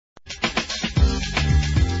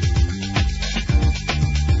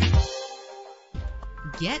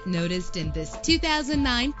Get noticed in this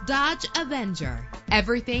 2009 Dodge Avenger.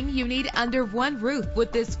 Everything you need under one roof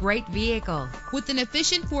with this great vehicle. With an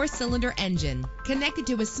efficient 4-cylinder engine connected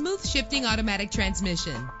to a smooth shifting automatic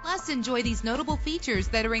transmission. Plus, enjoy these notable features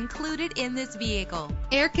that are included in this vehicle: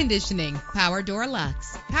 air conditioning, power door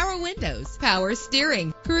locks, power windows, power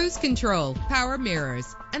steering, cruise control, power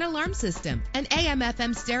mirrors, an alarm system, an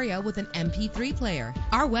AM/FM stereo with an MP3 player.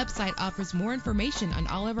 Our website offers more information on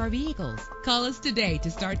all of our vehicles. Call us today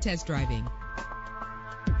to start test driving.